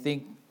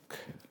Think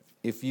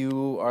if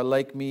you are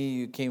like me,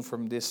 you came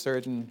from this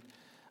certain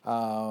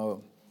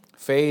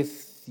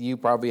faith, you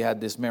probably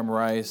had this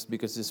memorized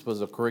because this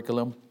was a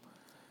curriculum,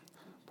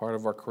 part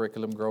of our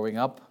curriculum growing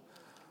up.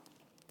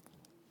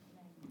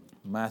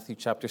 Matthew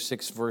chapter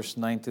 6, verse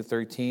 9 to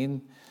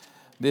 13.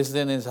 This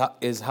then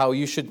is how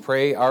you should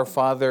pray. Our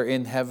Father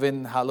in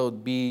heaven,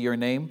 hallowed be your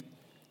name.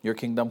 Your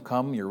kingdom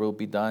come, your will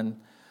be done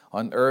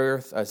on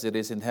earth as it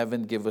is in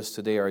heaven. Give us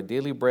today our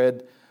daily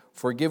bread.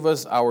 Forgive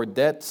us our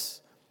debts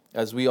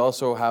as we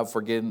also have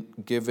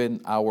forgiven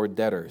our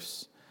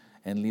debtors.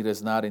 And lead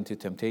us not into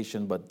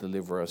temptation, but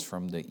deliver us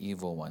from the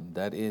evil one.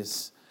 That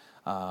is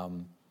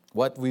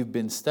what we've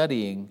been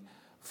studying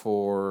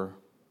for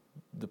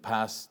the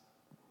past,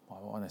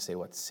 I want to say,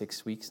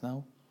 6 weeks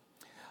now?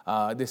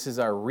 This is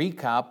our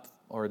recap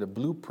or the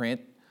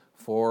blueprint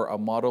for a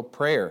model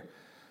prayer.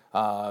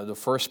 The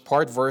first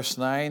part, verse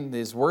 9,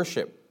 is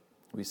worship.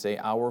 We say,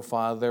 Our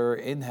Father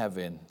in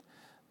heaven.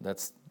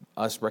 That's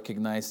us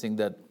recognizing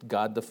that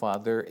God the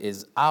Father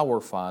is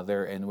our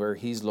Father and where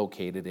He's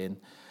located in.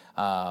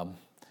 And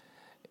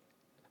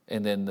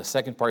then the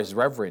second part is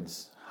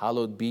reverence.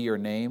 Hallowed be your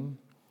name.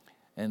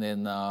 And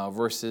then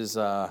verses,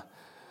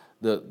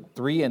 the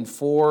 3 and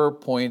 4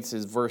 points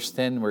is verse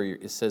 10 where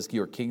it says,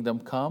 Your kingdom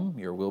come,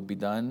 your will be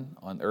done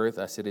on earth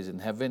as it is in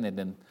heaven. And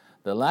then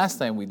the last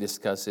time we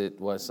discussed it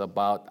was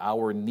about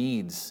our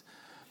needs,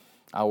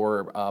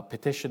 our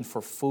petition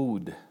for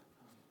food,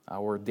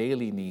 our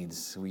daily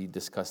needs. We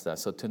discussed that.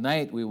 So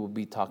tonight we will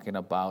be talking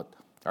about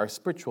our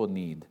spiritual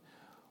need,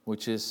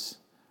 which is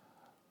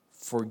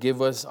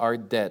forgive us our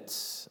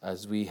debts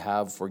as we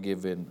have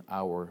forgiven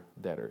our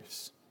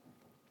debtors.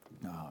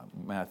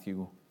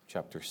 Matthew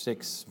chapter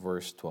 6,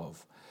 verse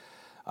 12.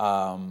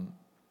 I'm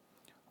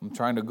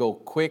trying to go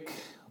quick,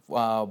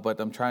 but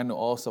I'm trying to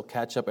also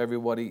catch up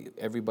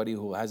everybody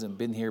who hasn't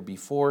been here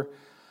before.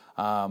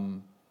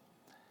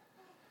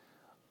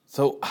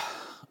 So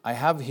I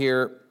have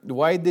here,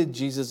 why did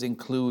Jesus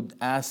include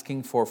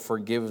asking for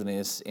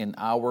forgiveness in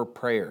our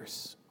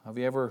prayers? Have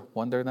you ever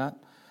wondered that?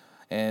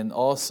 And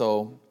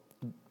also,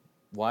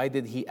 why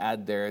did he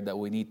add there that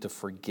we need to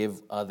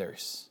forgive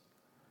others?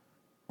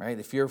 Right?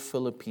 If you're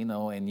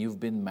Filipino and you've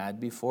been mad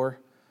before,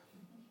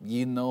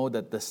 you know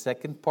that the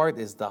second part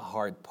is the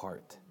hard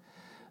part.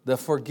 The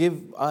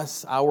forgive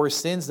us our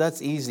sins,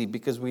 that's easy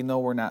because we know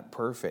we're not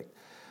perfect.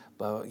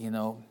 But,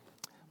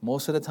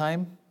 most of the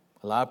time,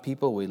 a lot of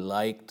people, we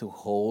like to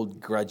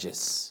hold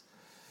grudges,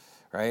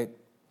 right?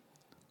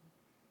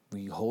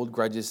 We hold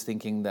grudges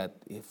thinking that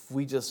if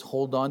we just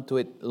hold on to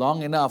it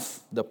long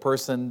enough, the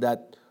person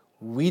that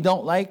we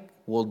don't like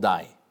will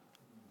die.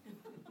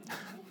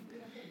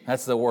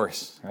 That's the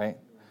worst, right?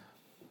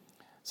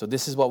 So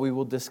this is what we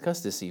will discuss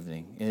this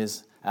evening,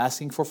 is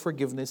asking for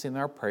forgiveness in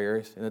our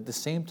prayers. And at the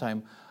same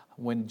time,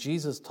 when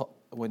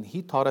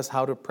he taught us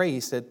how to pray,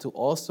 he said to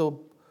also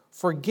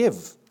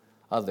forgive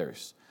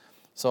others.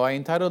 So I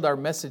entitled our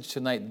message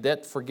tonight,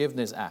 Debt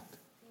Forgiveness Act.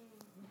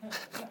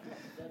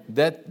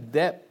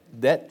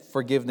 Debt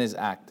Forgiveness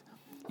Act.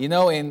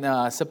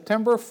 In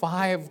September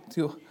 5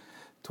 to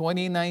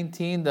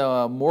 2019,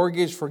 the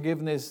Mortgage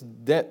Forgiveness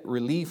Debt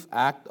Relief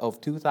Act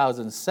of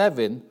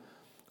 2007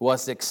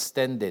 was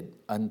extended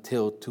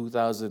until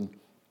 2000.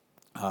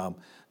 The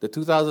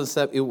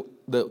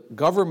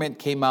government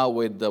came out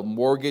with the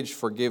Mortgage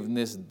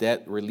Forgiveness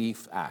Debt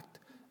Relief Act.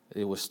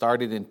 It was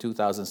started in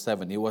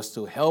 2007. It was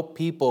to help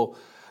people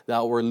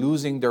that were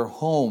losing their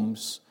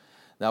homes,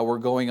 that were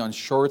going on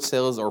short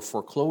sales or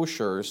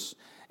foreclosures,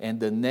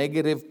 and the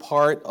negative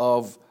part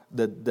of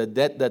the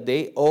debt that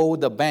they owe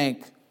the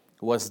bank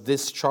was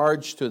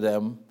discharged to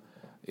them.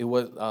 It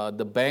was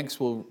the banks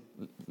will,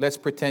 let's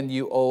pretend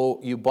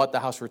you bought the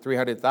house for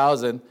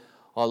 $300,000.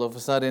 All of a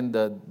sudden,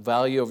 the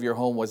value of your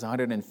home was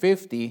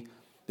 $150,000.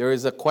 There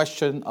is a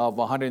question of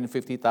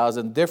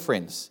 $150,000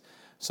 difference.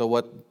 So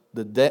what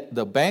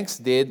the banks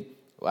did,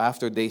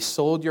 after they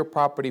sold your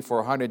property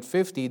for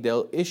 $150,000,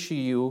 they'll issue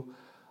you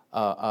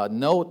a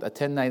note, a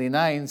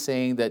 1099,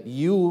 saying that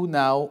you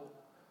now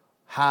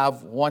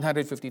have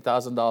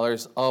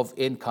 $150,000 of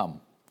income.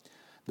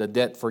 The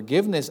Debt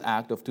Forgiveness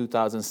Act of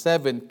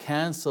 2007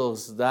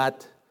 cancels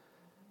that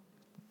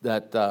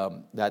debt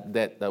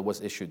that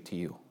was issued to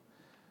you.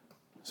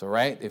 So,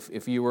 right,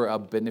 if you were a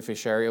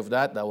beneficiary of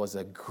that was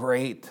a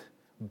great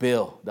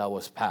bill that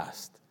was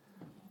passed.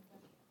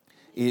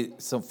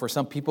 So for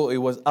some people, it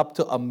was up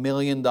to $1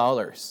 million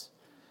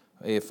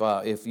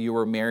if you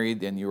were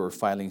married and you were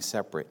filing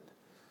separate.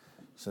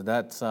 So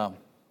that's,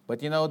 but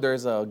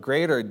there's a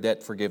greater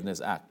Debt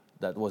Forgiveness Act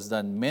that was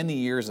done many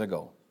years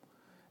ago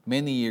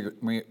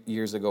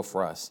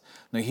for us.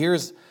 Now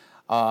here's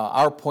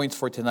our points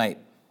for tonight.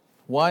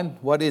 1,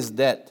 what is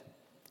debt?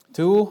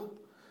 2,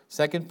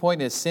 second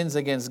point is sins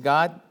against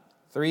God.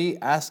 3,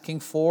 asking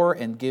for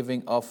and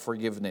giving of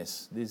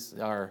forgiveness. This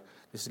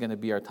is going to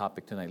be our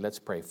topic tonight. Let's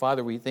pray.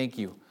 Father, we thank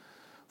you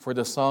for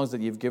the songs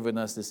that you've given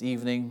us this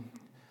evening.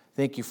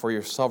 Thank you for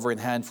your sovereign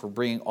hand for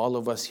bringing all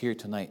of us here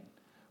tonight,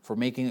 for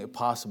making it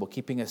possible,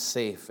 keeping us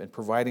safe, and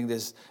providing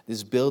this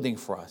building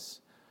for us.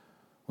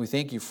 We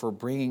thank you for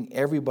bringing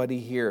everybody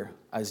here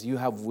as you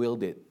have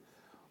willed it.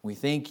 We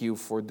thank you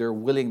for their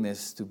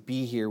willingness to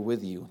be here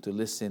with you, to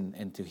listen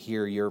and to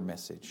hear your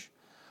message.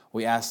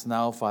 We ask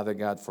now, Father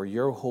God, for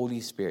your Holy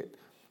Spirit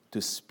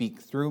to speak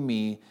through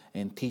me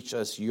and teach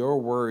us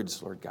your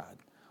words, Lord God.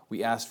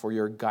 We ask for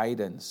your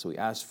guidance. We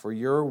ask for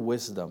your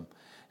wisdom.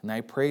 And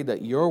I pray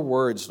that your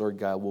words, Lord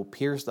God, will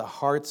pierce the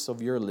hearts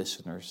of your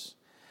listeners.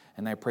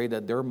 And I pray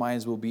that their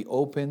minds will be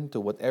open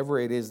to whatever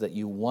it is that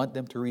you want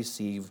them to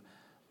receive.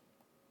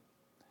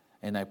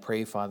 And I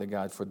pray, Father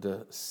God, for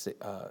the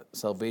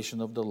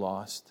salvation of the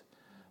lost.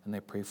 And I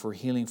pray for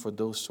healing for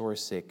those who are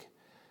sick.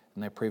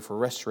 And I pray for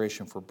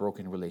restoration for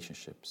broken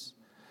relationships.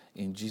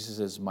 In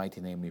Jesus'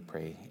 mighty name we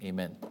pray.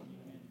 Amen.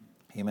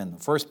 Amen.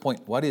 First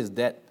point, what is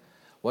debt?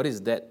 What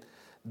is debt?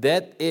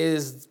 Debt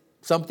is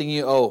something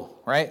you owe,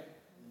 right?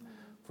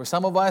 For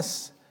some of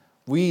us,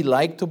 we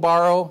like to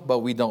borrow, but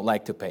we don't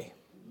like to pay.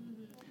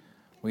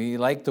 We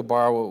like to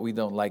borrow, but we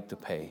don't like to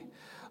pay.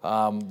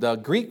 The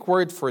Greek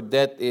word for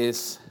debt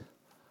is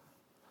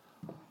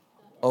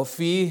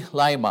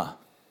ophilaima,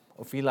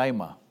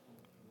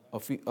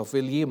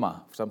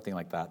 something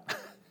like that.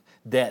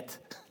 Debt.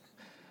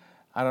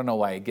 I don't know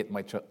why I get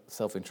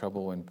myself in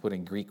trouble when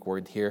putting Greek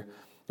word here.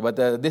 But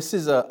this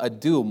is a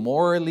due,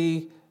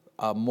 morally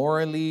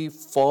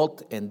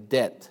fault and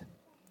debt.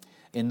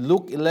 In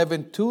Luke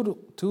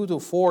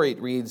 11:2-4, it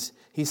reads,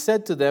 he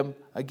said to them,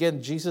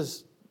 again,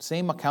 Jesus,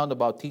 same account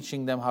about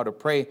teaching them how to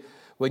pray.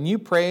 When you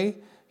pray,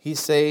 he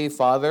say,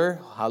 Father,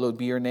 hallowed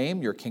be your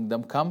name, your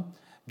kingdom come.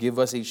 Give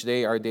us each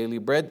day our daily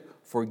bread.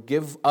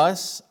 Forgive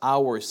us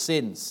our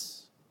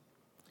sins,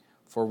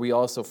 for we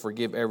also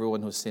forgive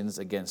everyone who sins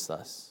against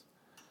us.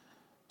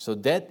 So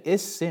debt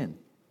is sin.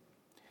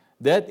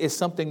 Debt is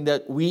something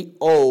that we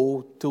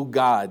owe to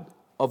God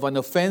of an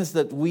offense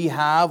that we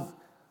have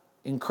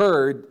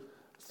incurred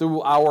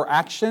through our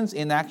actions,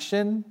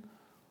 inaction,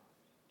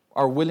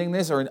 our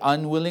willingness or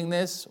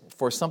unwillingness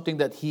for something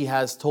that he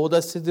has told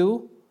us to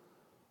do,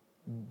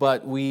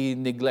 but we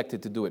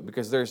neglected to do it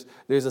because there's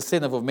a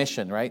sin of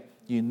omission, right?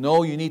 You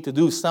know you need to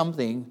do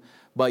something,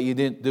 but you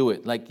didn't do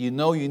it. Like you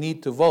know you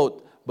need to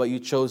vote, but you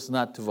chose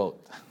not to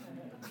vote.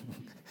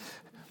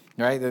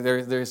 Right?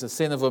 There's a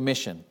sin of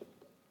omission.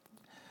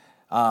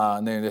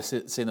 And there's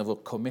a sin of a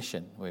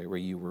commission where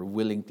you were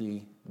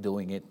willingly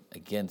doing it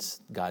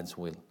against God's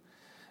will.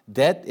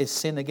 Debt is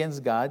sin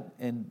against God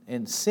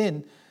and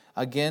sin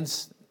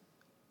against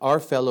our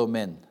fellow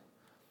men.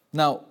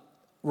 Now,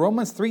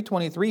 Romans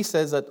 3:23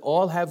 says that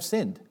all have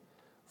sinned.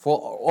 For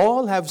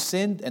all have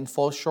sinned and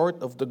fall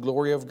short of the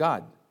glory of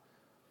God.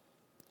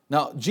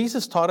 Now,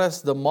 Jesus taught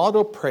us the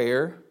model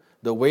prayer,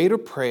 the way to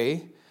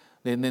pray.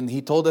 And then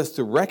he told us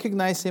to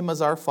recognize him as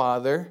our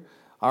Father,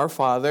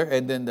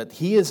 and then that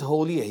he is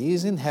holy, he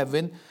is in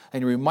heaven,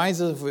 and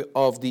reminds us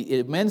of the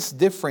immense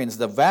difference,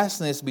 the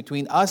vastness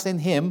between us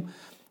and him,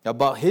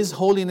 about his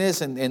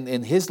holiness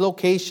and his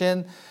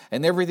location,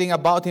 and everything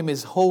about him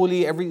is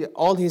holy,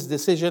 all his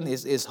decision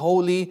is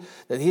holy,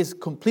 that he is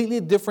completely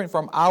different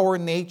from our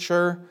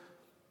nature.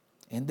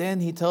 And then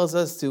he tells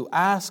us to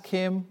ask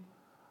him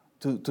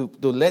to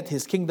let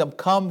his kingdom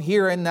come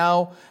here and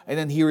now, and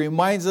then he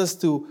reminds us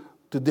to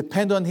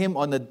depend on him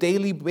on a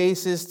daily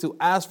basis, to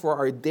ask for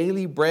our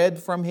daily bread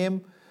from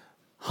him,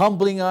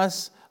 humbling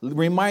us,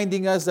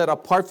 reminding us that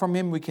apart from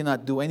him we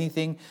cannot do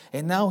anything.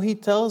 And now he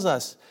tells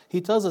us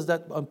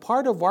that on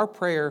part of our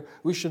prayer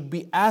we should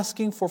be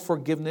asking for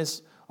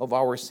forgiveness of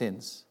our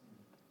sins.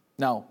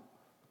 Now,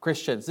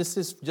 Christians, this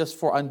is just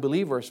for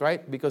unbelievers,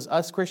 right? Because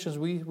us Christians,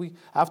 we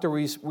after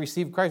we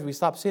receive Christ, we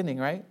stop sinning,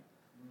 right?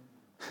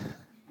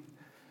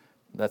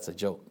 That's a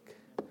joke.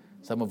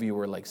 Some of you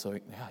were like, so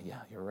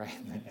yeah, you're right.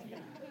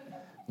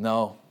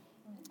 No.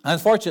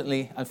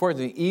 Unfortunately,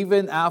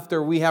 even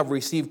after we have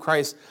received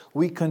Christ,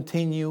 we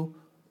continue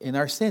in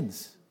our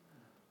sins.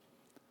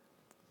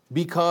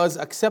 Because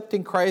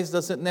accepting Christ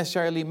doesn't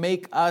necessarily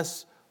make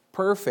us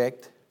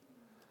perfect.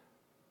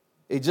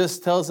 It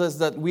just tells us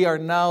that we are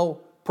now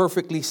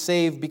perfectly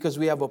saved because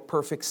we have a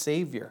perfect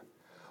Savior.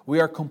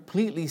 We are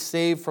completely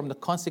saved from the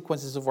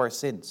consequences of our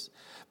sins.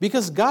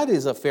 Because God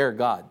is a fair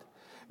God.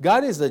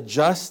 God is a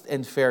just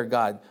and fair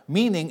God.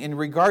 Meaning, in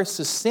regards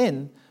to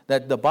sin,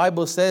 that the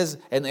Bible says,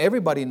 and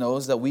everybody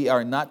knows that we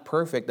are not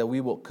perfect, that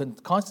we will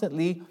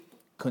constantly,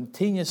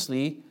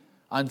 continuously,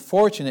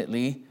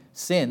 unfortunately,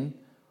 sin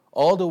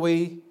all the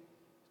way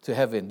to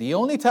heaven. The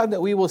only time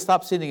that we will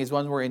stop sinning is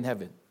when we're in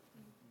heaven.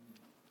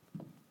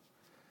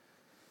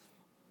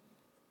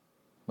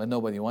 But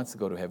nobody wants to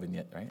go to heaven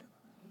yet, right?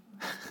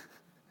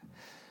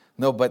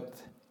 No, but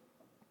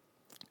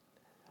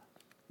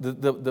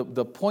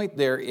the point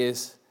there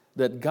is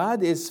that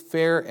God is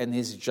fair and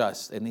He's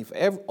just. And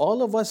if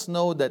all of us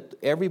know that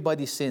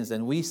everybody sins,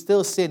 and we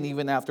still sin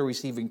even after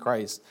receiving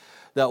Christ,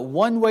 that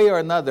one way or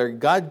another,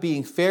 God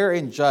being fair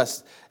and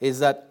just, is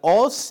that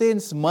all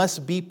sins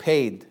must be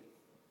paid.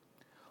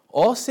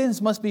 All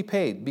sins must be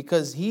paid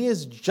because He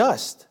is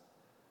just.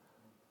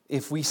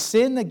 If we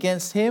sin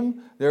against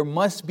Him, there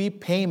must be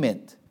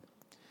payment.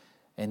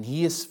 And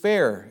He is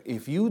fair.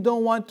 If you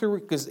don't want to,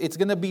 because it's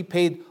going to be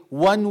paid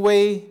one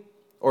way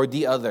or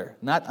the other.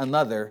 Not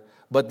another,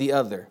 but the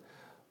other.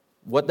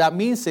 What that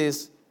means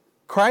is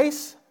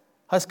Christ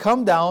has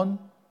come down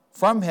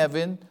from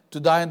heaven to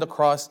die on the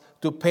cross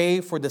to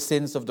pay for the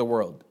sins of the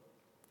world.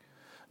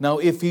 Now,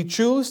 if you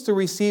choose to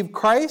receive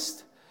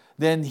Christ,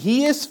 then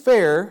He is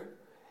fair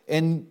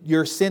and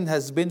your sin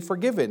has been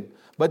forgiven.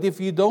 But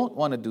if you don't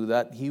want to do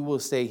that, He will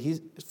say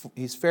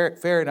He's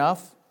fair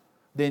enough,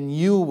 then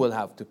you will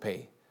have to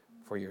pay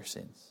for your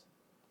sins.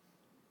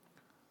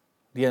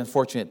 The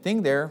unfortunate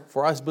thing there,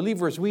 for us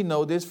believers, we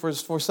know this,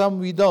 for some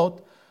we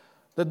don't,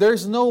 that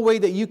there's no way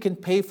that you can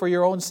pay for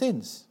your own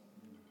sins.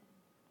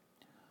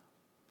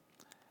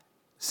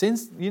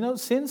 Sins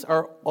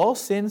are all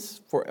sins,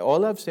 for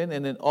all have sinned,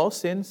 and then all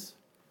sins,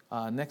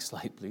 next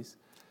slide please,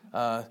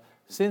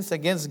 sins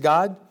against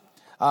God.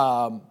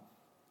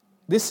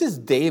 This is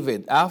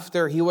David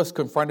after he was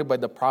confronted by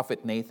the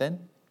prophet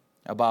Nathan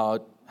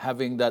about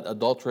having that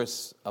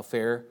adulterous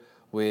affair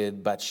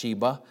with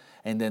Bathsheba,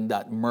 and then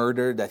that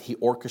murder that he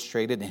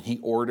orchestrated, and he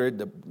ordered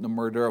the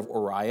murder of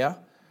Uriah,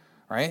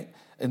 right?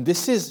 And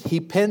he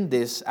penned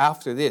this,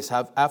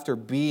 after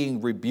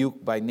being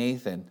rebuked by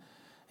Nathan.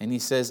 And he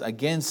says,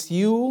 against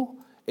you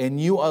and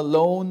you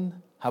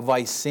alone have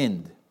I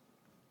sinned.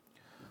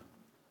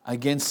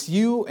 Against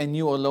you and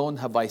you alone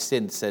have I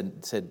sinned,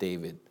 said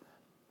David.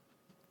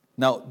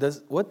 Now,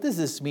 what does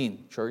this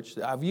mean, church?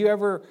 Have you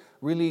ever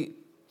really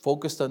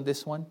focused on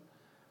this one?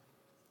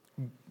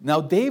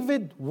 Now,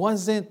 David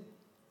wasn't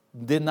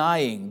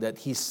denying that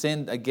he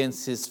sinned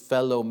against his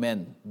fellow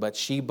men,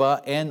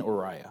 Bathsheba and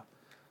Uriah.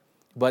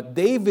 But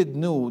David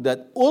knew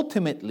that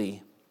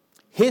ultimately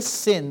his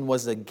sin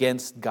was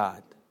against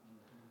God.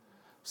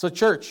 So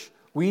church,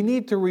 we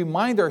need to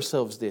remind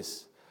ourselves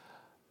this,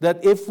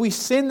 that if we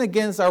sin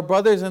against our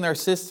brothers and our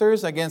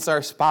sisters, against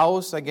our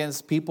spouse,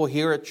 against people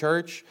here at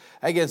church,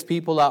 against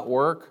people at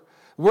work,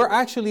 we're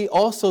actually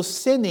also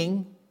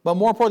sinning, but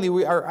more importantly,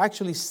 we are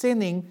actually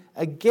sinning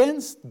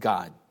against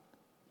God.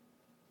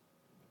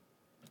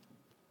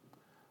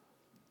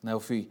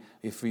 Now,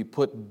 if we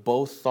put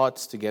both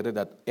thoughts together,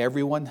 that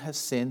everyone has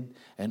sinned,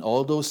 and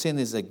although sin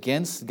is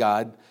against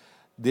God,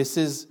 this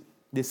is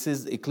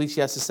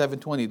Ecclesiastes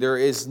 7:20. There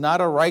is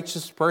not a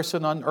righteous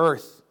person on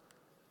earth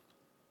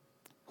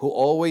who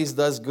always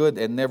does good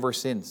and never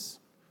sins.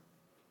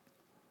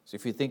 So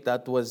if you think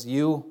that was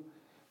you,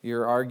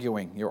 you're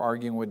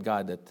arguing with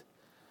God that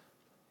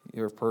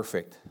you're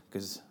perfect,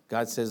 because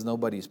God says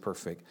nobody's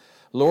perfect.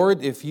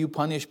 Lord, if you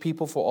punish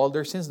people for all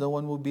their sins, no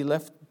one will be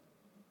left.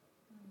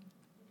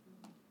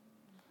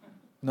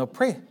 No,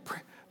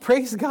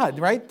 praise God,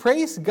 right?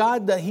 Praise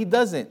God that He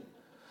doesn't.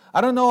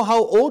 I don't know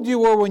how old you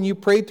were when you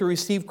prayed to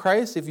receive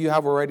Christ, if you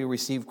have already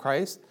received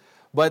Christ.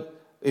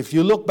 But if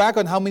you look back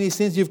on how many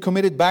sins you've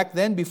committed back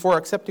then before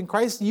accepting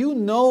Christ, you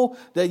know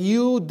that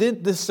you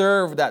didn't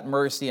deserve that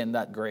mercy and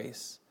that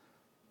grace.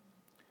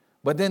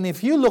 But then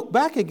if you look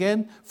back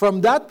again,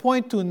 from that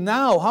point to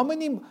now, how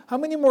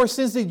many more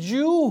sins did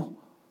you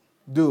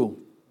do?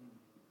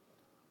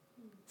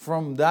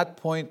 From that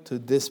point to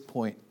this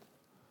point.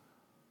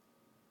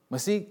 But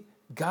see,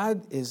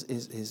 God is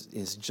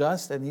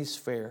just and He's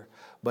fair.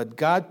 But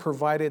God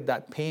provided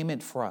that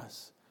payment for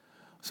us.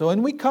 So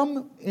when we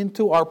come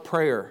into our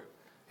prayer,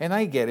 and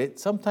I get it,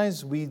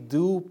 sometimes we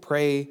do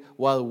pray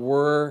while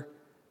we're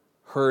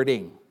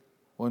hurting,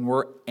 when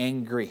we're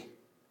angry.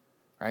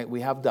 Right?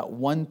 We have that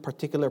one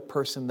particular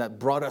person that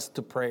brought us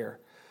to prayer.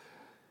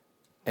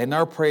 And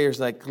our prayer is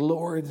like,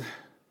 Lord,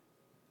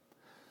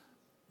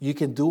 you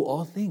can do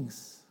all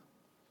things.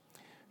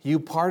 You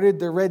parted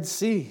the Red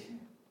Sea.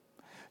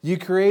 You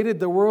created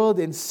the world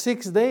in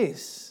 6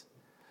 days.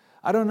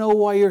 I don't know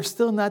why you're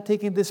still not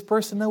taking this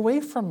person away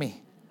from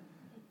me.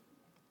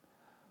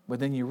 But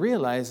then you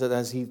realize that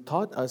as He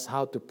taught us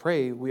how to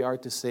pray, we are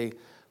to say,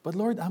 but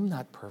Lord, I'm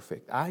not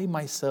perfect. I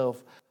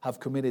myself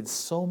have committed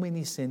so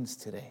many sins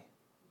today.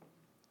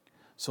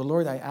 So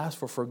Lord, I ask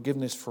for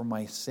forgiveness for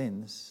my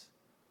sins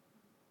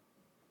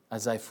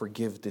as I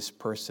forgive this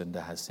person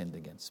that has sinned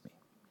against me.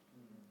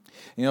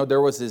 You know,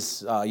 there was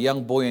this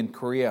young boy in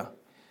Korea.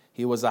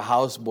 He was a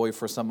houseboy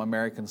for some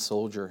American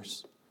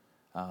soldiers.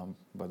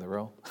 Brother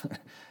Rowe,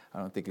 I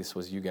don't think this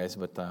was you guys,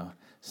 but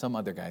some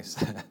other guys.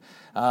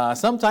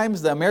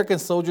 Sometimes the American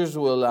soldiers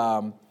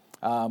will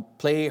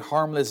play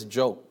harmless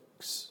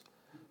jokes,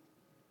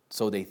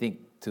 so they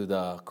think, to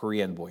the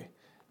Korean boy.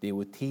 They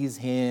would tease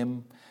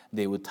him.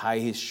 They would tie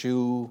his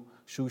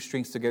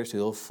shoestrings together so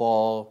he'll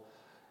fall.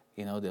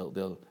 You know,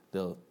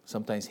 they'll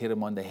sometimes hit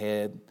him on the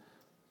head,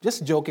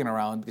 just joking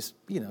around.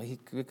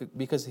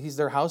 Because he's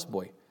their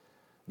houseboy.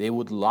 They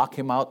would lock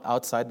him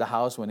outside the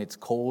house when it's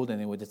cold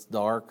and when it's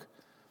dark.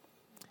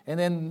 And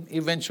then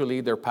eventually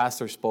their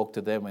pastor spoke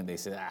to them and they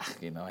said,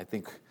 I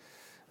think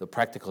the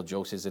practical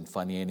jokes isn't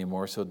funny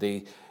anymore. So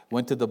they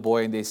went to the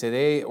boy and they said,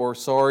 hey, we're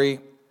sorry.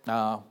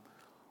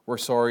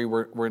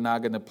 We're not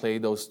going to play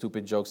those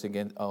stupid jokes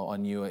again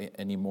on you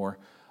anymore.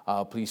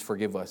 Please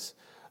forgive us.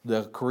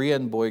 The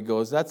Korean boy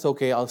goes, that's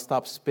okay. I'll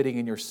stop spitting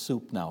in your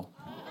soup now.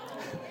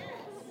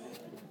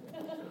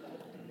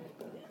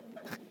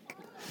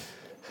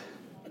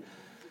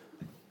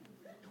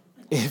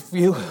 If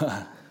you,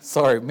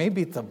 sorry,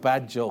 maybe it's a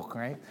bad joke,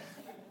 right?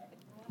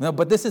 No,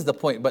 but this is the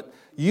point. But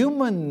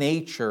human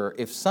nature,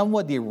 if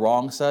somebody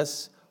wrongs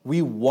us,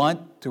 we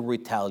want to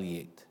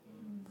retaliate.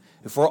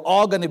 If we're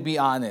all going to be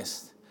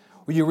honest,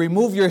 will you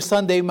remove your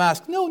Sunday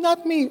mask? No,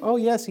 not me. Oh,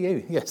 yes,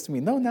 yes, me.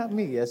 No, not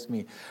me. Yes,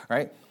 me.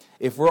 Right?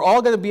 If we're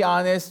all going to be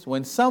honest,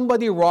 when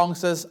somebody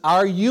wrongs us,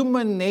 our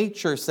human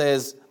nature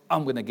says,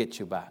 I'm going to get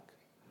you back.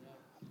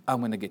 I'm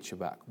going to get you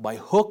back. By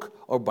hook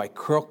or by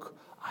crook,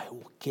 I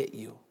will get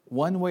you.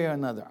 One way or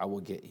another, I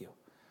will get you.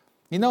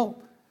 You know,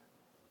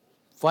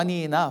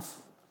 funny enough,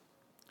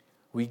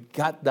 we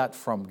got that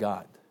from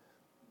God.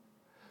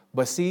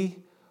 But see,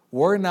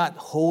 we're not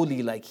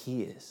holy like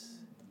He is.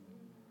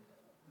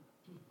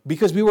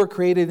 Because we were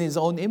created in His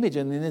own image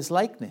and in His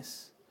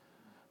likeness.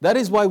 That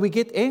is why we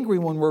get angry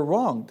when we're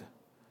wronged.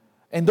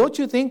 And don't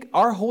you think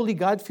our holy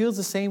God feels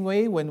the same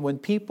way when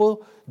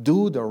people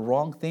do the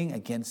wrong thing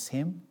against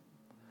Him?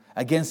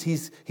 Against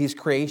His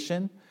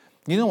creation?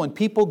 You know, when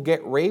people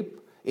get raped,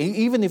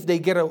 even if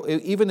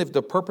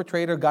the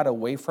perpetrator got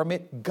away from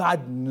it,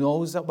 God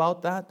knows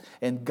about that,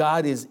 and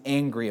God is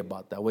angry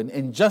about that. When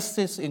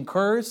injustice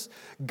occurs,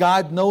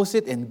 God knows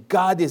it, and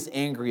God is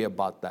angry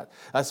about that.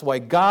 That's why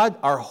God,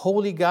 our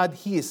holy God,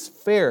 He is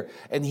fair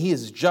and He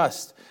is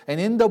just.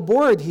 And in the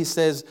Word, He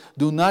says,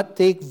 do not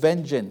take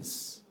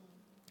vengeance.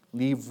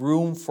 Leave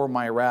room for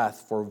my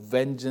wrath, for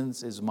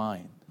vengeance is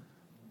mine.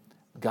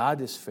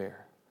 God is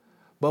fair.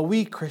 But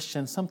we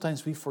Christians,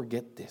 sometimes we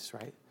forget this,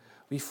 right?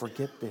 We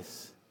forget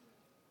this.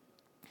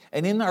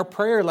 And in our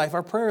prayer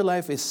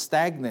life is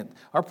stagnant.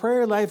 Our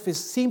prayer life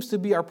seems to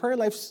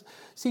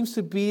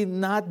be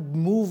not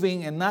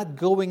moving and not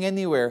going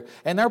anywhere.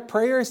 And our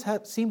prayers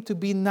seem to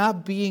be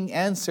not being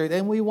answered.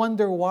 And we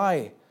wonder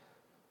why.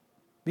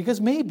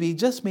 Because maybe,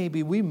 just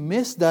maybe, we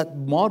missed that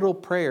model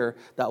prayer,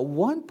 that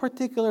one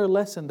particular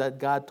lesson that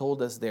God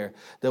told us there.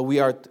 That we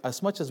are,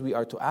 as much as we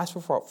are to ask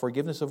for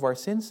forgiveness of our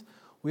sins,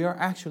 we are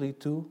actually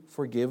to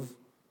forgive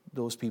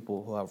those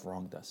people who have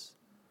wronged us.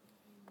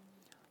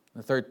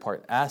 The third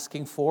part,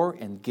 asking for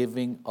and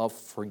giving of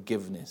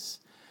forgiveness.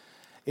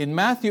 In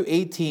Matthew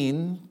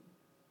 18,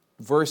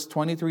 verse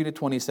 23 to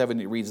 27,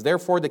 it reads,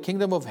 therefore the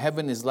kingdom of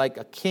heaven is like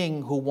a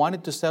king who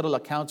wanted to settle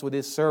accounts with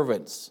his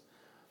servants.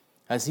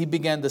 As he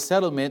began the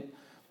settlement,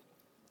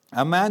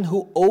 a man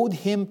who owed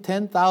him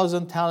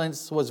 10,000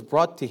 talents was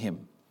brought to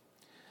him.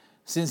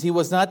 Since he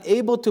was not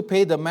able to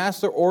pay, the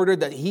master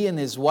ordered that he and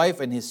his wife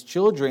and his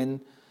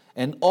children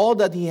and all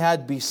that he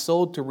had be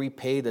sold to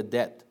repay the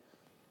debt.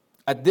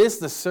 At this,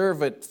 the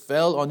servant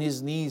fell on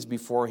his knees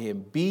before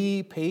him.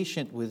 Be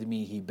patient with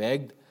me, he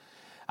begged.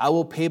 I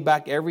will pay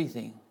back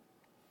everything.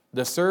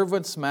 The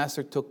servant's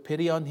master took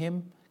pity on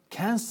him,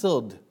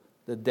 canceled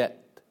the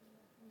debt,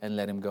 and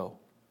let him go.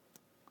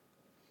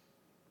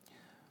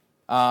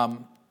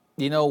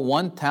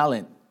 One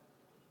talent,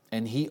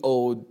 and he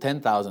owed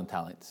 10,000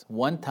 talents.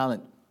 One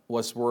talent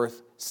was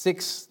worth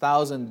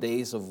 6,000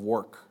 days of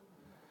work.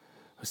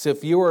 So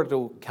if you were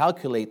to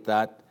calculate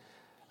that,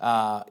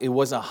 it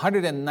was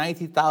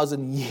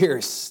 190,000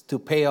 years to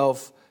pay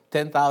off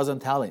 10,000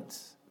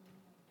 talents.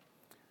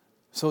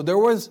 So there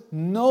was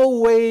no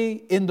way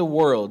in the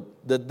world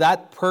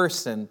that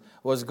person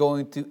was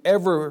going to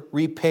ever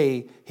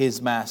repay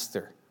his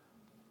master.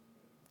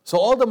 So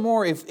all the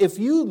more, if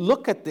you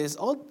look at this,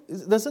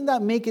 doesn't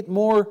that make it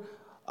more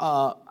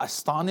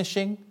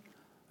astonishing?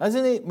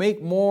 Doesn't it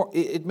make more?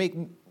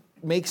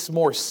 Makes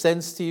more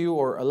sense to you,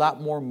 or a lot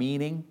more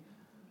meaning?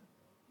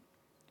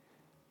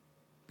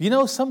 You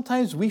know,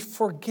 sometimes we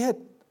forget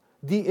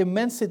the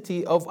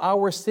immensity of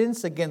our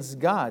sins against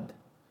God.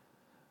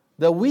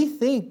 That we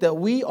think that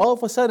we, all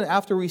of a sudden,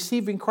 after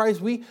receiving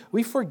Christ,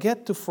 we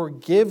forget to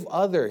forgive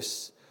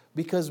others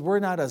because we're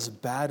not as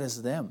bad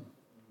as them.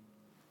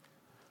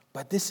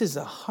 But this is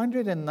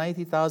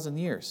 190,000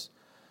 years.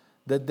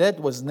 The debt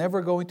was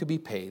never going to be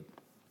paid.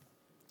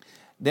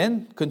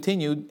 Then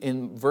continued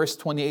in verse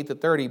 28 to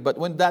 30. But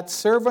when that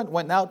servant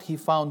went out, he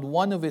found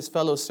one of his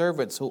fellow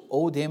servants who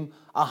owed him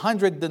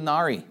 100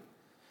 denarii.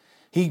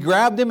 He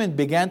grabbed him and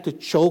began to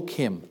choke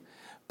him.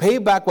 Pay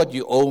back what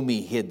you owe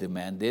me, he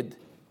demanded.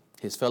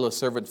 His fellow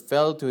servant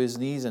fell to his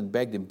knees and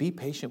begged him, be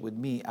patient with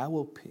me, I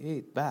will pay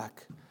it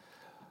back.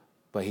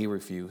 But he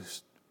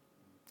refused.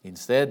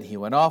 Instead, he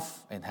went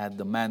off and had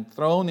the man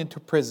thrown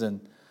into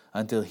prison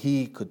until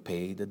he could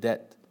pay the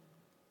debt.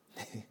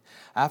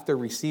 After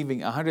receiving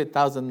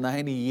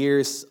 190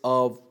 years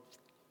of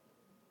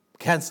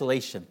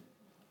cancellation,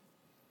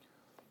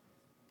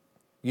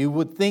 you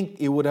would think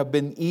it would have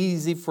been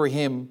easy for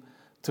him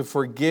to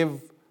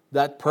forgive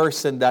that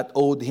person that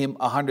owed him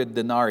 100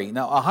 denarii.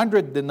 Now,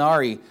 100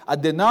 denarii, a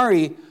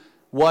denarii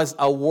was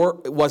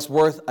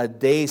worth a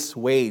day's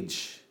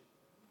wage.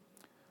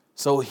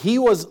 So he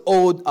was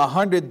owed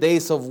 100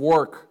 days of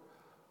work,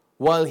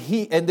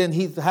 and then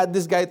he had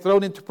this guy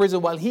thrown into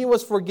prison while he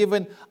was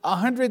forgiven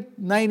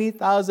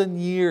 190,000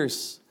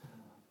 years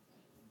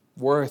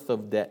worth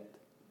of debt.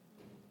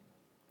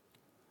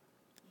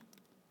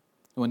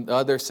 When the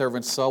other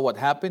servants saw what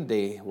happened,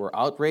 they were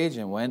outraged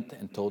and went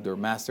and told their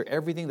master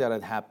everything that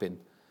had happened.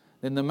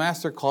 Then the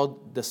master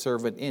called the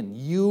servant in.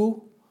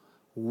 You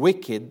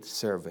wicked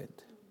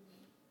servant.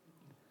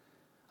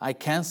 I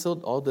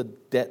canceled all the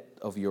debt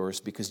of yours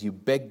because you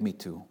begged me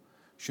to.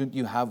 Shouldn't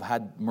you have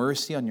had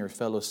mercy on your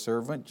fellow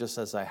servant just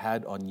as I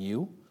had on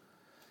you?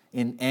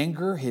 In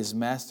anger, his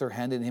master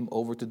handed him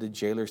over to the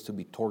jailers to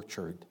be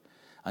tortured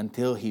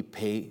until he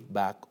paid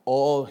back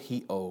all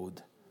he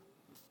owed.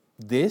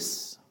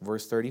 This,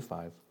 verse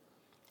 35,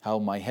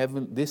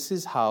 this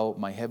is how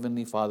my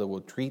heavenly Father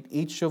will treat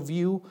each of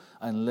you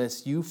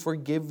unless you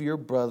forgive your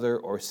brother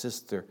or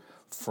sister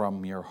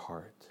from your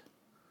heart.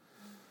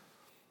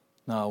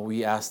 Now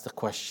we ask the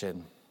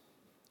question,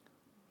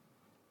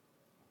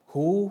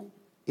 who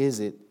is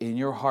it in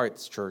your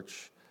hearts,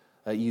 church,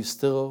 that you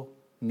still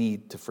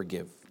need to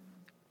forgive?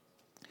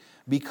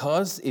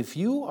 Because if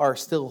you are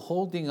still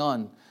holding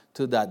on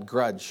to that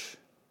grudge,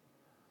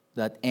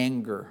 that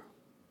anger,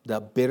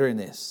 that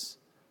bitterness,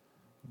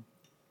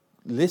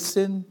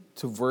 listen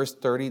to verse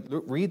 30,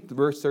 read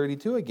verse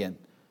 32 again.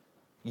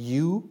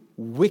 You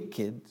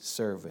wicked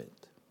servant.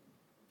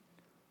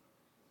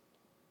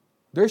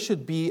 There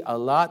should be a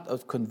lot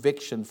of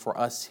conviction for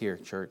us here,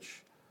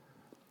 church.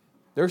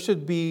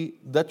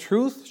 The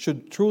truth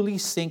should truly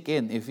sink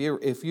in. If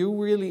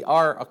you really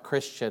are a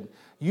Christian,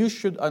 you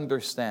should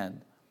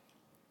understand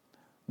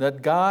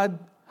that God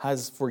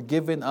has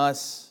forgiven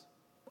us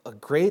a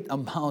great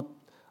amount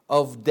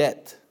of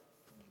debt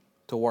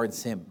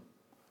towards Him.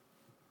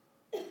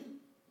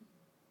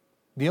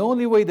 The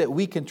only way that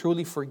we can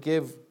truly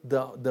forgive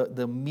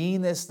the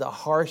meanest, the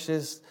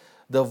harshest,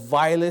 the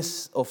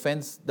vilest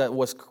offense that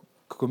was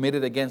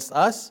committed against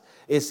us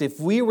is if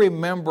we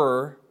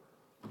remember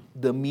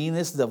the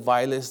meanest, the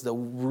vilest, the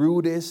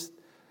rudest,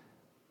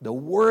 the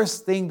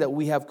worst thing that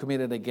we have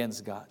committed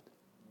against God.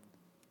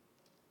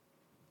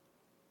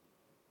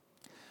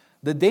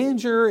 The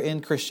danger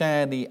in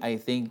Christianity, I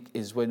think,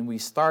 is when we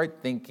start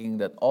thinking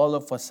that all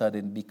of a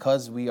sudden,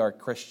 because we are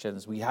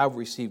Christians, we have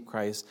received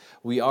Christ,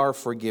 we are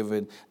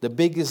forgiven. The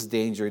biggest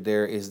danger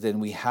there is then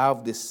we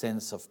have this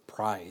sense of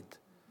pride.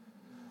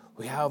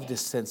 We have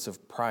this sense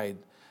of pride.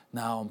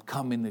 Now I'm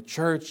coming to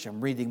church,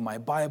 I'm reading my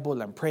Bible,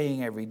 I'm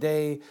praying every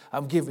day,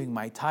 I'm giving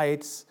my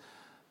tithes,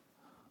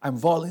 I'm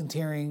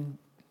volunteering.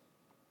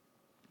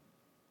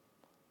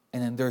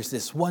 And then there's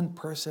this one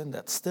person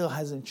that still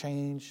hasn't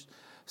changed,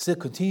 still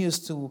continues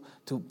to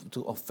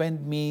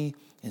offend me,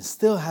 and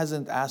still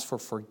hasn't asked for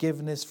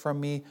forgiveness from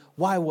me.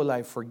 Why will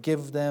I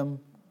forgive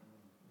them?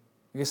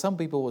 Because some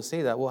people will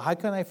say that, well, how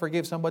can I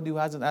forgive somebody who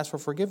hasn't asked for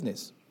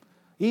forgiveness?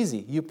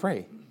 Easy, you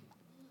pray.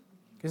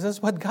 Because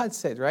that's what God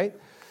said, right?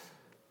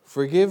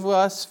 Forgive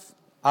us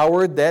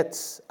our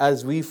debts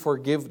as we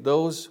forgive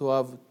those who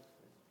have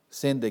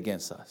sinned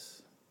against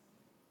us.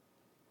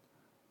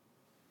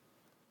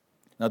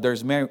 Now,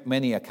 there's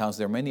many accounts,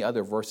 there are many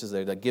other verses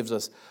there that gives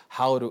us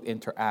how to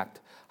interact,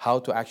 how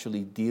to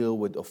actually deal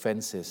with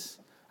offenses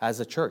as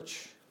a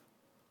church.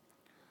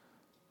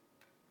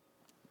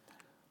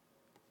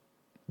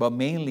 But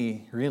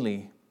mainly,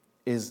 really,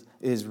 is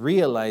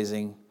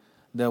realizing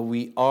that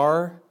we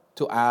are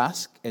to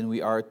ask and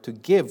we are to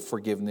give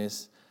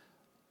forgiveness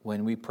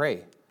when we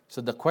pray.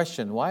 So the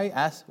question, why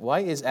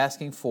is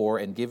asking for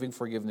and giving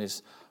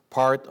forgiveness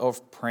part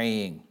of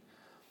praying?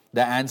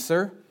 The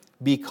answer,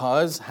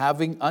 because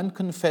having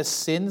unconfessed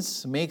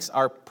sins makes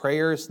our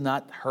prayers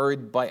not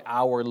heard by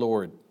our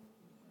Lord.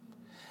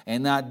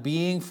 And not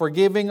being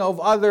forgiving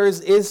of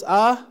others is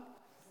a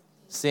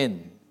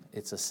sin.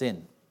 It's a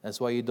sin.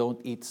 That's why you don't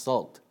eat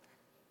salt.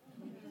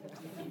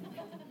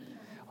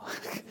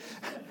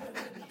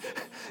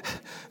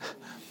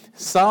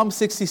 Psalm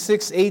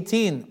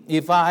 66:18.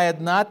 If I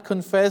had not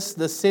confessed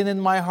the sin in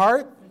my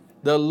heart,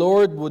 the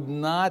Lord would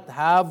not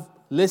have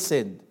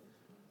listened.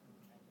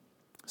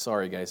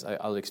 Sorry, guys.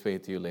 I'll explain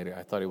it to you later.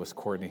 I thought it was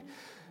corny.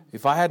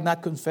 If I had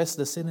not confessed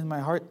the sin in my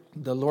heart,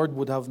 the Lord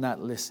would have not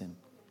listened.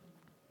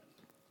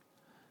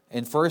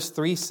 In 1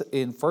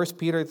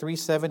 Peter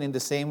 3:7, in the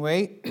same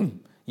way,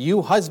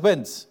 you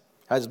husbands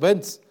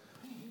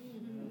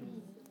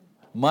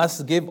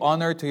must give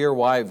honor to your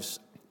wives.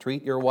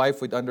 Treat your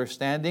wife with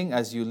understanding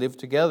as you live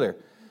together.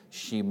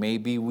 She may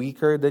be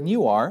weaker than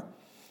you are,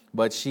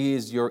 but she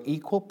is your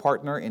equal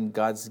partner in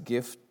God's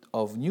gift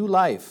of new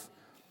life.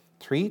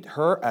 Treat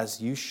her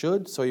as you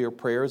should, so your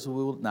prayers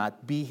will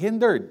not be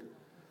hindered.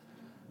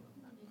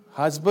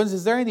 Husbands,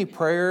 is there any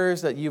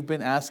prayers that you've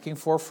been asking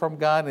for from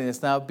God and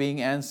it's not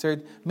being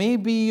answered?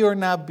 Maybe you're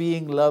not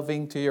being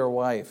loving to your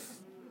wife.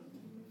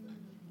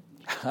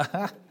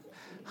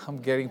 I'm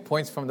getting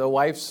points from the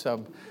wives.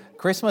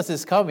 Christmas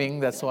is coming,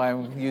 that's why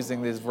I'm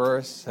using this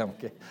verse.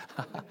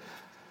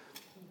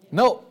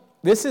 No,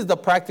 this is the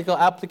practical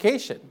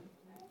application.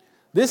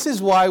 This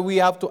is why we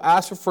have to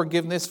ask for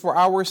forgiveness for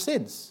our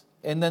sins.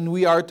 And then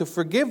we are to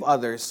forgive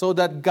others so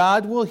that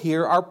God will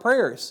hear our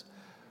prayers.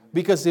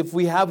 Because if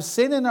we have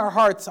sin in our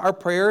hearts, our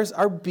prayers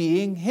are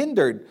being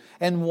hindered.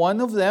 And one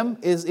of them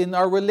is in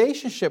our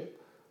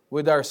relationship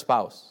with our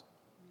spouse.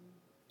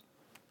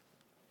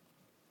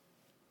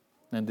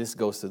 And this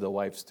goes to the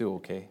wives too,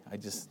 okay?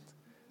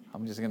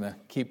 I'm just going to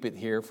keep it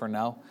here for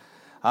now.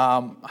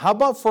 How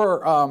about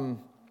for,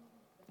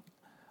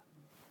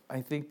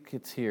 I think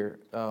it's here,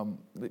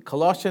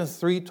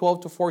 Colossians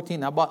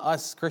 3:12-14. How about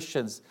us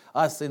Christians,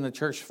 us in the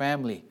church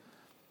family?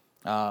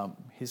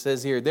 He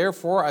says here,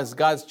 therefore, as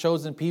God's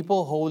chosen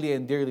people, holy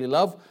and dearly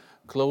loved,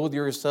 clothe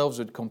yourselves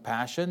with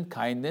compassion,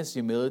 kindness,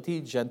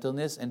 humility,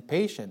 gentleness, and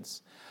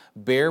patience.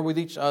 Bear with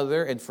each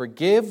other and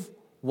forgive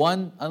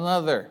one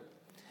another.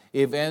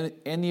 If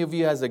any of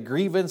you has a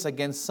grievance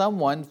against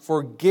someone,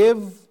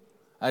 forgive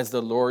as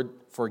the Lord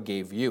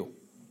forgave you.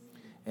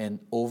 And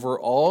over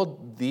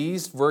all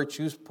these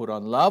virtues, put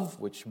on love,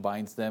 which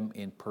binds them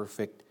in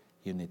perfect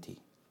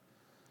unity.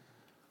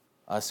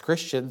 As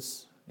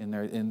Christians,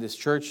 in this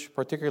church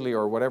particularly,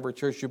 or whatever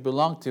church you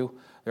belong to,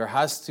 there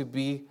has to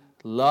be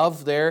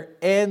love there,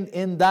 and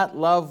in that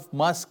love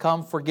must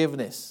come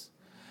forgiveness.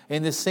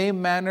 In the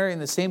same manner, in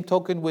the same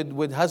token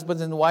with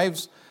husbands and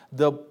wives,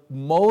 the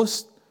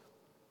longest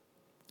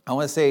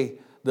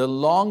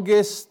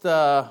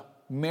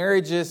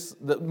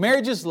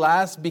marriages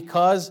last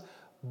because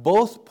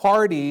both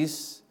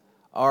parties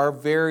are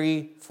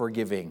very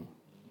forgiving.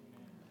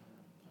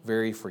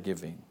 Very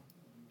forgiving.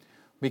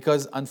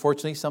 Because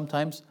unfortunately,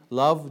 sometimes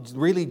love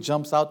really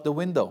jumps out the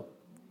window,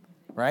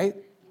 right?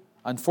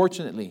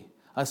 Unfortunately,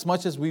 as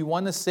much as we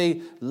want to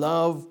say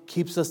love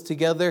keeps us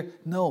together,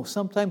 no,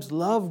 sometimes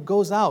love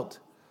goes out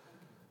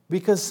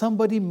because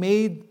somebody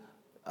made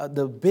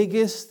the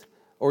biggest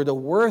or the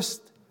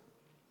worst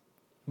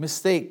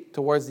mistake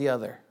towards the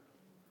other.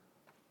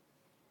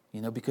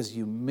 Because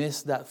you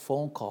missed that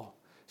phone call.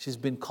 She's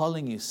been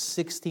calling you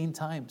 16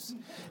 times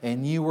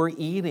and you were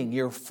eating.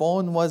 Your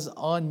phone was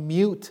on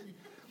mute.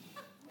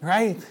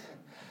 Right?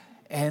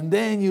 And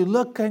then you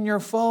look on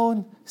your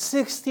phone,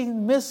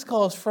 16 missed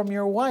calls from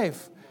your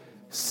wife.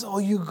 So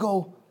you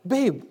go,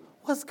 babe,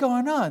 what's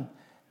going on?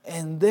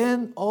 And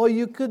then all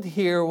you could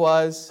hear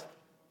was,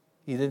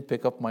 you didn't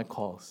pick up my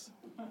calls.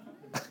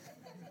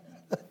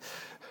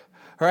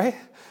 Right?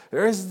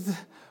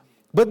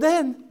 But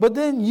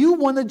then you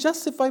want to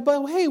justify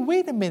by, hey,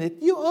 wait a minute,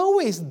 you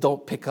always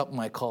don't pick up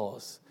my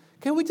calls.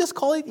 Can we just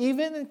call it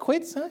even and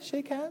quits, huh?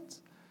 Shake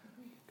hands?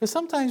 Because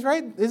sometimes,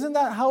 right, isn't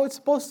that how it's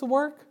supposed to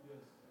work?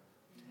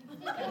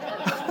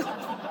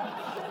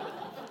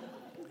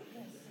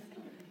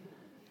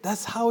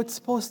 That's how it's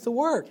supposed to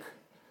work.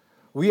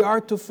 We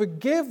are to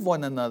forgive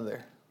one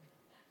another,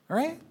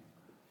 right?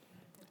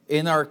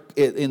 In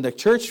the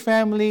church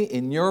family,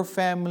 in your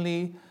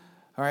family,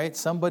 all right,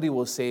 somebody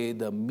will say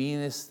the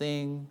meanest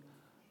thing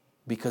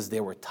because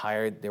they were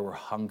tired, they were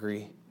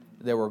hungry,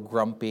 they were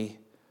grumpy,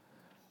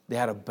 they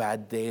had a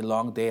bad day,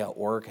 long day at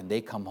work, and they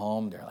come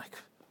home, they're like,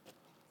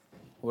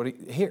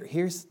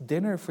 here's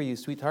dinner for you,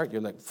 sweetheart.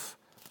 You're like,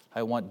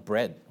 I want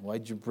bread.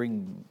 Why'd you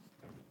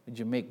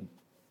make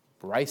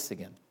rice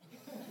again?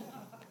 I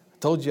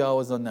told you I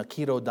was on a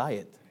keto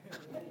diet.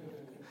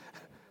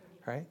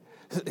 Right?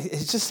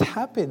 It just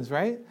happens,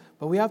 right?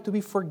 But we have to be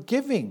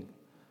forgiving.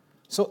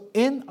 So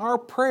in our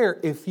prayer,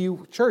 if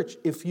you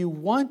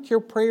want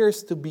your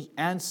prayers to be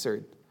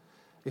answered,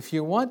 and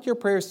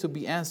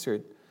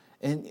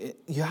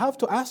you have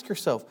to ask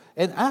yourself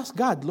and ask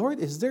God, Lord,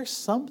 is there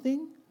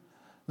something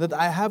that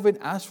I haven't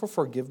asked for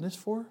forgiveness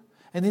for?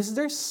 And is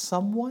there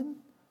someone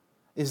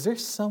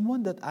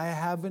that I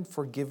haven't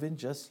forgiven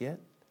just yet?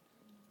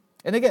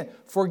 And again,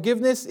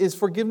 forgiveness is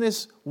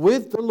forgiveness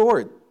with the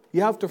Lord.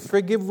 You have to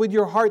forgive with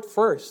your heart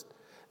first.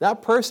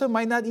 That person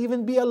might not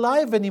even be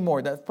alive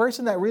anymore. That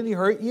person that really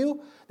hurt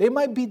you, they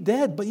might be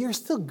dead, but you're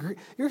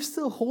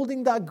still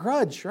holding that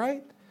grudge,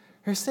 right?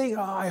 You're saying,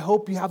 I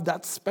hope you have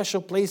that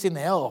special place in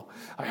hell.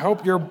 I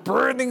hope you're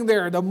burning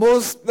there, the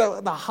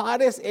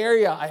hottest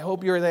area. I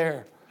hope you're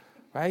there,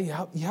 right?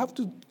 You have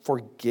to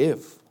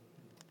forgive.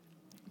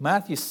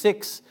 Matthew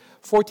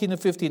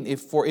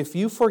 6:14-15. If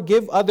you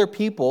forgive other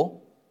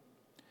people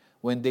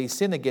when they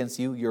sin against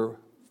you, your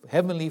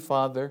heavenly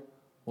Father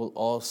will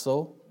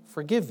also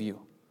forgive you.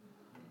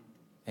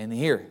 And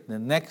here, the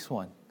next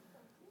one.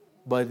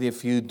 But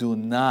if you do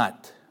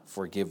not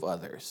forgive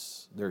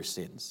others their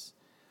sins,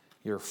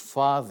 your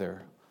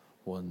Father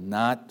will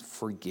not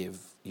forgive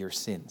your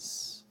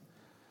sins.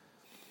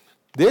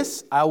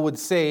 This, I would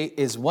say,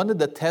 is one of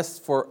the tests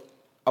for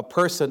a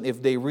person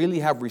if they really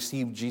have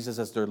received Jesus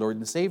as their Lord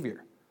and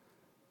Savior.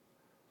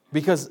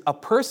 Because a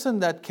person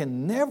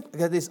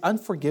that is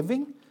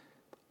unforgiving,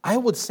 I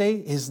would say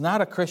is not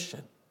a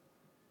Christian.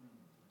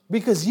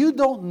 Because you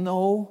don't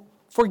know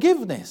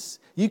forgiveness.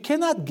 You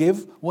cannot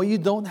give what you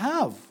don't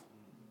have.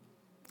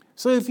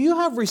 So if you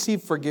have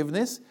received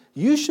forgiveness,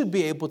 you should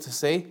be able to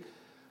say,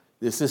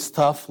 this is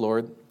tough,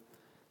 Lord.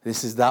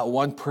 This is that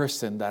one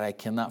person that I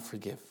cannot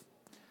forgive.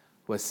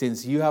 But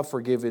since you have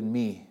forgiven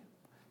me,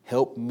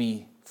 help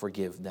me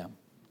forgive them.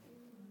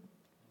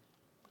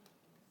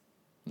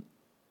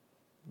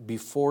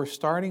 Before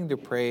starting to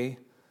pray,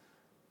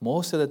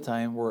 most of the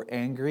time we're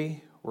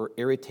angry, we're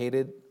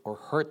irritated, or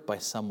hurt by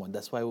someone.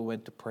 That's why we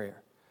went to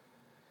prayer.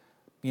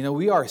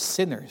 We are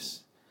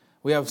sinners.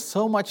 We have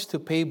so much to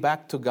pay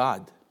back to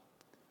God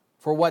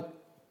for what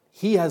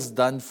He has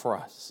done for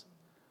us.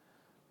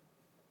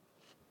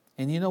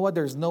 And you know what?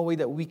 There's no way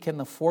that we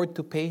can afford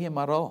to pay Him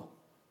at all.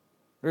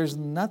 There's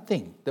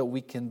nothing that we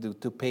can do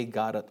to pay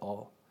God at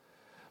all.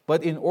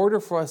 But in order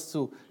for us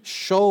to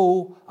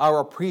show our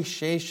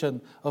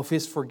appreciation of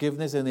His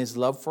forgiveness and His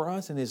love for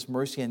us and His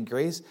mercy and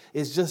grace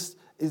is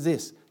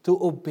this,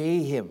 to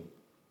obey Him.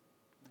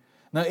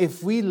 Now,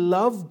 if we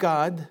love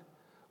God,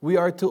 we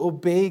are to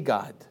obey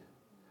God.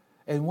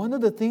 And one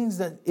of the things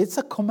that it's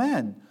a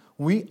command,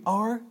 we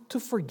are to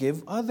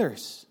forgive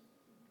others.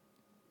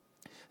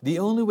 The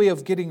only way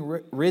of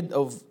getting rid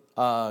of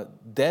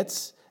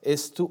debts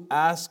is to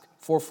ask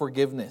for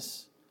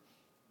forgiveness.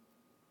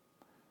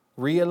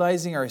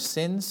 Realizing our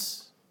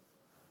sins,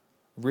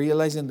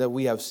 realizing that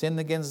we have sinned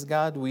against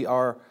God, we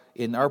are,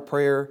 in our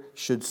prayer,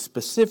 should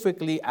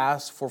specifically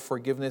ask for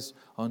forgiveness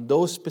on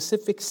those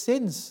specific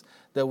sins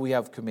that we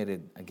have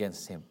committed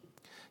against Him.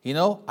 You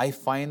know, I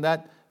find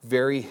that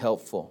very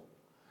helpful.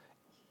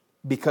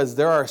 Because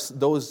there are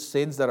those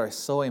sins that are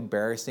so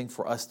embarrassing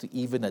for us to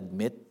even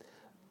admit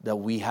that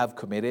we have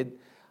committed.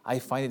 I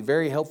find it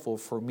very helpful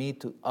for me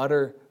to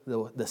utter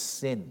the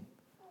sin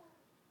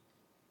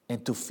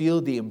and to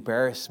feel the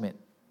embarrassment,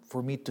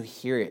 for me to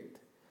hear it.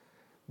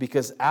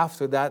 Because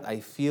after that, I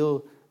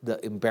feel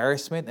the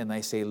embarrassment and I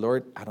say,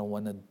 Lord, I don't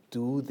want to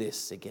do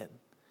this again.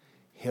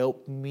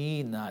 Help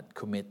me not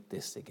commit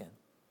this again.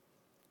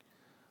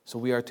 So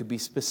we are to be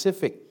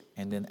specific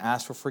and then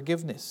ask for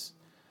forgiveness.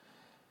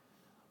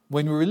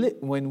 When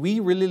we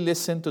really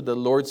listen to the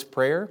Lord's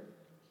Prayer,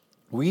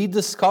 we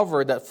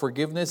discover that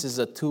forgiveness is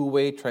a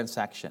two-way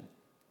transaction.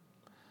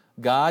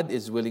 God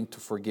is willing to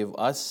forgive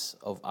us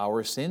of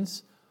our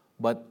sins,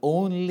 but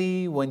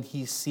only when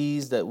He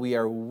sees that we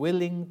are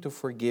willing to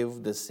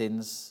forgive the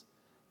sins,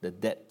 the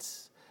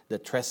debts, the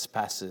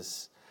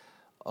trespasses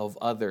of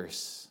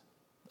others,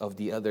 of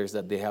the others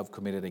that they have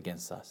committed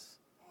against us.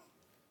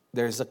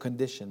 There's a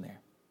condition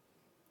there.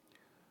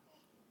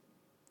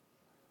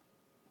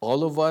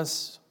 All of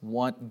us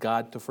want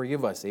God to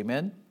forgive us.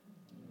 Amen?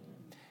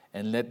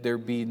 And let there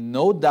be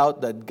no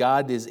doubt that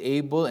God is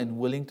able and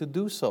willing to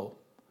do so.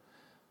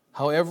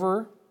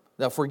 However,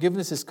 that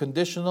forgiveness is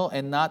conditional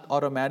and not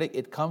automatic.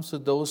 It comes to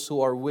those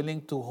who are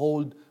willing to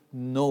hold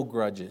no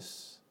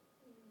grudges.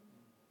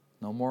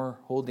 No more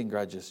holding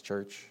grudges,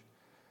 church.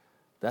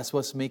 That's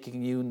what's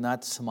making you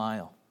not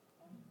smile.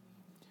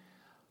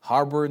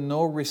 Harbor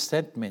no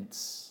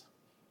resentments.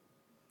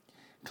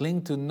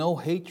 Cling to no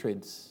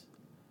hatreds.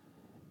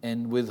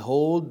 And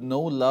withhold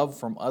no love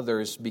from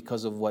others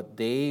because of what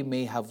they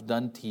may have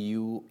done to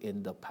you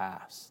in the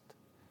past.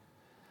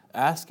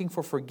 Asking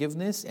for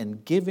forgiveness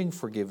and giving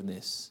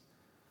forgiveness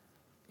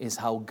is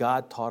how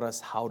God taught us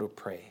how to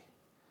pray,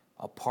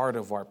 a part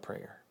of our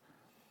prayer.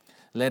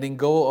 Letting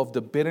go of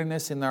the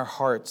bitterness in our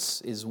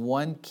hearts is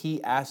one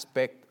key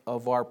aspect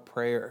of our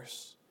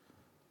prayers.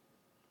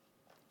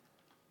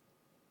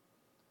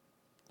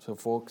 So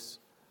folks,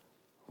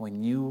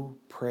 when you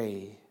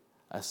pray,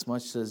 as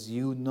much as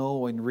you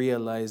know and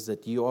realize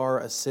that you are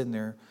a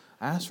sinner,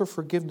 ask for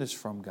forgiveness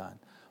from God.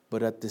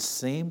 But at the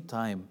same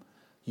time,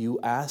 you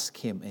ask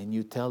Him and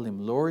you tell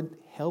Him, Lord,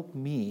 help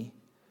me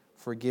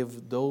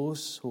forgive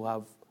those who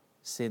have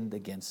sinned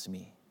against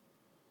me,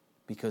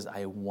 because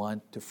I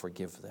want to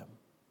forgive them.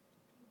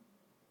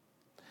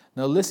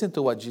 Now listen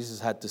to what Jesus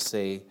had to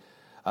say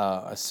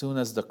as soon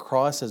as the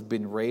cross has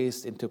been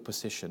raised into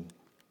position.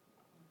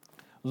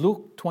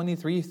 Luke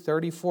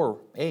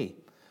 23:34a.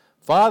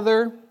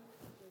 Father,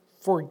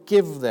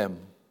 forgive them,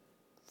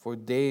 for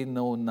they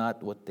know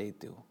not what they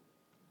do.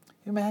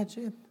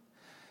 Imagine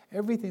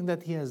everything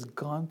that He has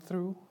gone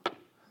through,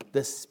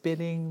 the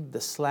spitting,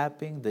 the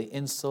slapping, the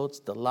insults,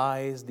 the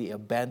lies, the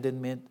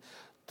abandonment,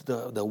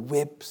 the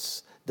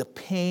whips, the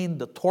pain,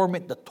 the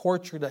torment, the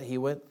torture that He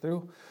went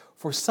through.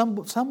 For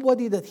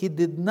somebody that He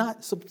did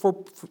not,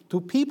 to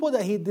people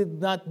that He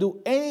did not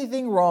do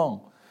anything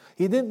wrong.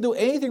 He didn't do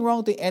anything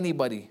wrong to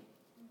anybody.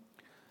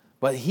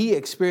 But He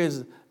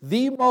experienced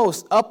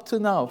up to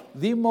now,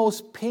 the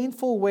most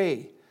painful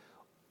way,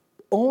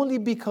 only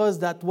because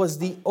that was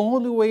the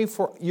only way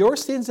for your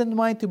sins and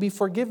mine to be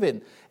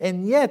forgiven.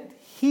 And yet,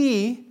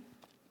 He,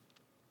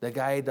 the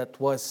guy that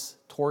was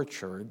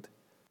tortured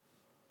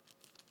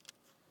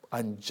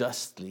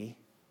unjustly,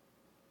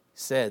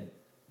 said,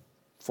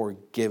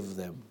 forgive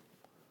them.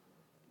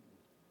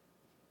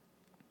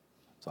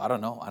 So I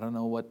don't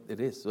know what it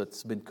is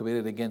that's been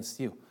committed against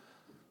you.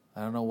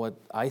 I don't know what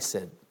I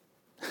said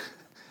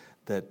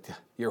that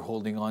you're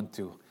holding on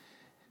to.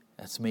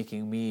 That's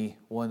making me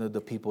one of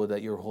the people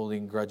that you're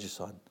holding grudges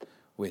on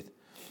with.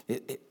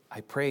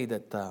 I pray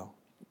that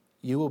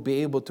you will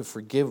be able to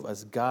forgive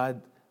as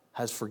God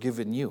has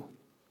forgiven you.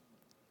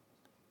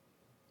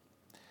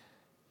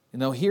 You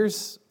know,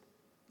 here's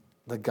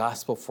the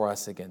gospel for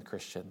us again,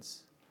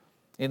 Christians.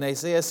 In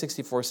Isaiah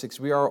 64:6,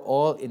 we are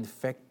all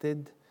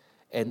infected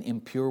and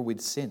impure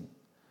with sin.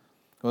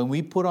 When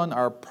we put on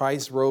our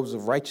prized robes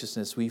of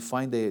righteousness, we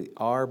find they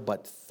are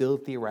but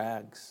filthy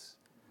rags.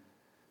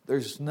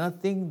 There's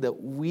nothing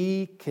that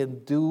we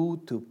can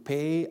do to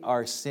pay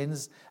our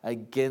sins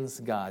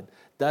against God.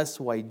 That's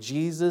why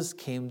Jesus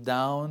came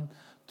down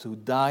to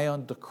die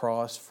on the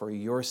cross for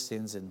your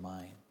sins and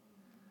mine.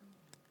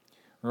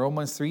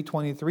 Romans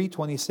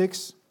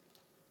 3:23-26,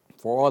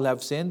 for all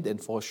have sinned and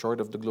fall short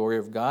of the glory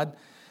of God,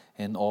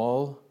 and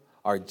all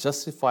are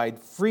justified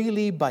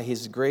freely by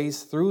His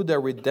grace through the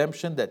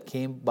redemption that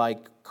came by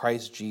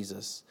Christ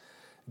Jesus.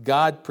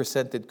 God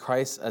presented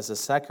Christ as a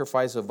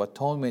sacrifice of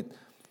atonement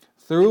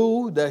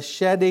through the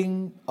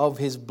shedding of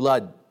His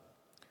blood.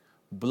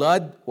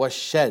 Blood was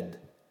shed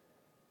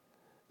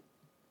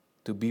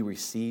to be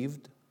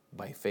received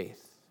by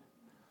faith.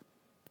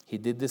 He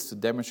did this to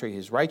demonstrate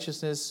His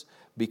righteousness,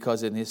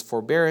 because in His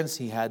forbearance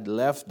He had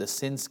left the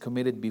sins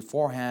committed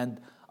beforehand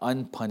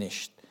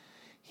unpunished.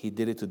 He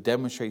did it to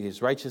demonstrate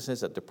His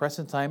righteousness at the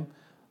present time,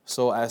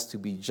 so as to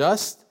be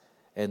just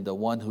and the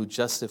one who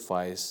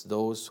justifies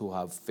those who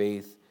have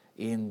faith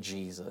in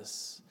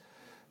Jesus.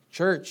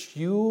 Church,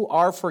 you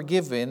are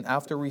forgiven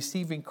after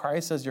receiving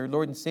Christ as your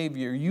Lord and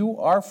Savior. You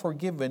are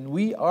forgiven.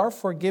 We are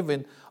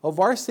forgiven of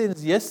our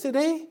sins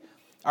yesterday,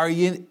 our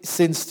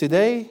sins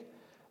today,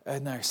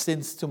 and our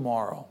sins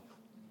tomorrow.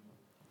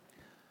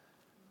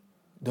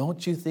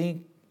 Don't you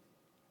think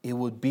it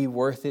would be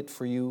worth it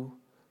for you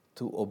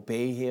to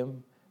obey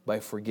Him by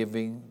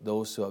forgiving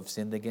those who have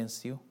sinned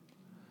against you?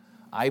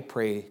 I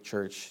pray,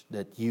 church,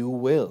 that you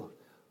will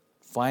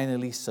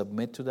finally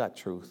submit to that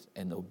truth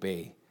and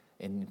obey,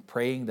 and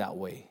praying that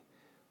way,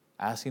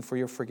 asking for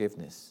your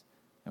forgiveness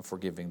and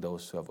forgiving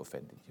those who have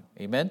offended you.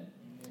 Amen?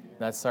 Amen.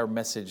 That's our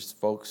message,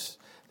 folks.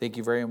 Thank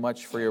you very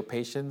much for your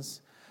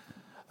patience.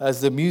 As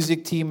the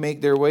music team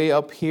make their way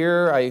up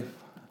here,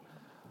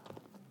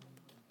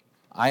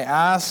 I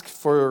ask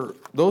for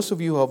those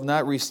of you who have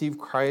not received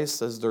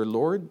Christ as their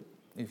Lord,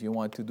 if you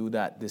want to do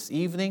that this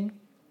evening,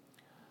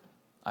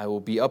 I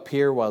will be up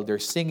here while they're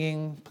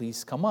singing.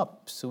 Please come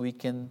up so we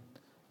can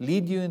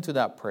lead you into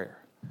that prayer.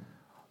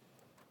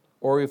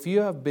 Or if you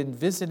have been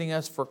visiting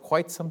us for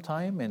quite some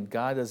time and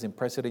God has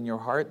impressed it in your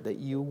heart that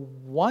you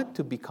want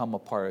to become a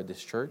part of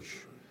this church,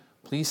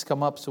 please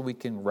come up so we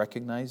can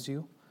recognize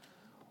you.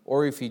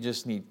 Or if you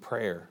just need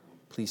prayer,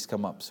 please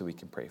come up so we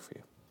can pray for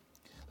you.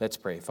 Let's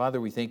pray. Father,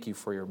 we thank you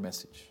for your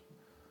message.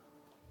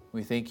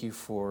 We thank you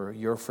for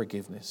your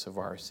forgiveness of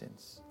our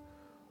sins.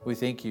 We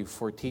thank you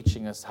for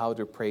teaching us how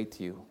to pray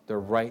to you the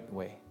right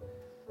way.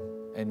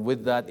 And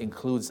with that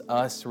includes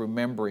us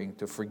remembering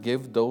to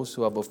forgive those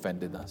who have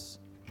offended us.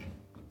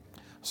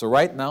 So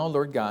right now,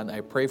 Lord God, I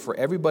pray for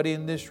everybody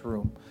in this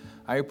room.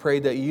 I pray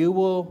that you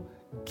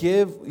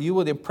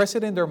would impress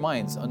it in their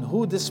minds on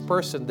who this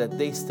person that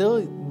they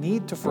still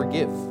need to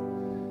forgive,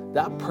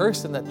 that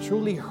person that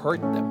truly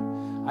hurt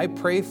them. I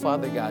pray,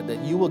 Father God,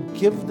 that you will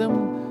give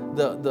them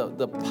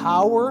the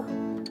power,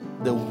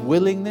 the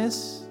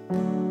willingness,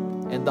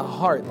 and the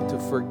heart to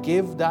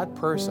forgive that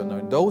person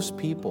or those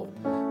people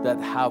that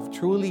have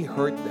truly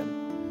hurt them.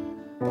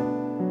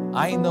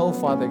 I know,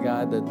 Father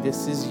God, that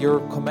this is your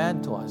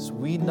command to us.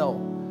 We know.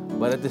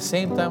 But at the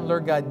same time,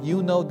 Lord God,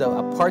 you know that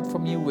apart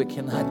from you, we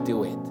cannot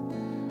do it.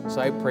 So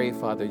I pray,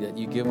 Father, that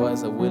you give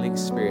us a willing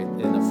spirit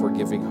and a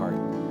forgiving heart.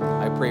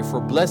 I pray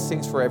for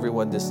blessings for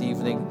everyone this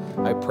evening.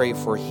 I pray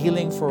for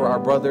healing for our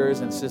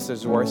brothers and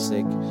sisters who are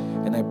sick.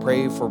 And I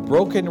pray for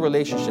broken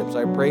relationships.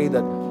 I pray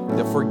that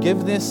the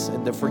forgiveness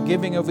and the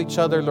forgiving of each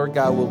other, Lord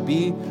God,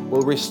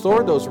 will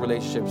restore those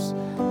relationships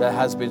that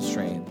has been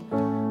strained.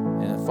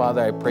 And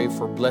Father, I pray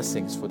for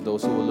blessings for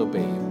those who will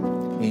obey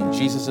you. In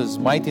Jesus'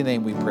 mighty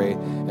name we pray.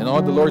 And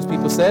all the Lord's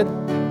people said,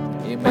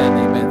 amen,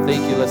 amen.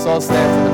 Thank you. Let's all stand for the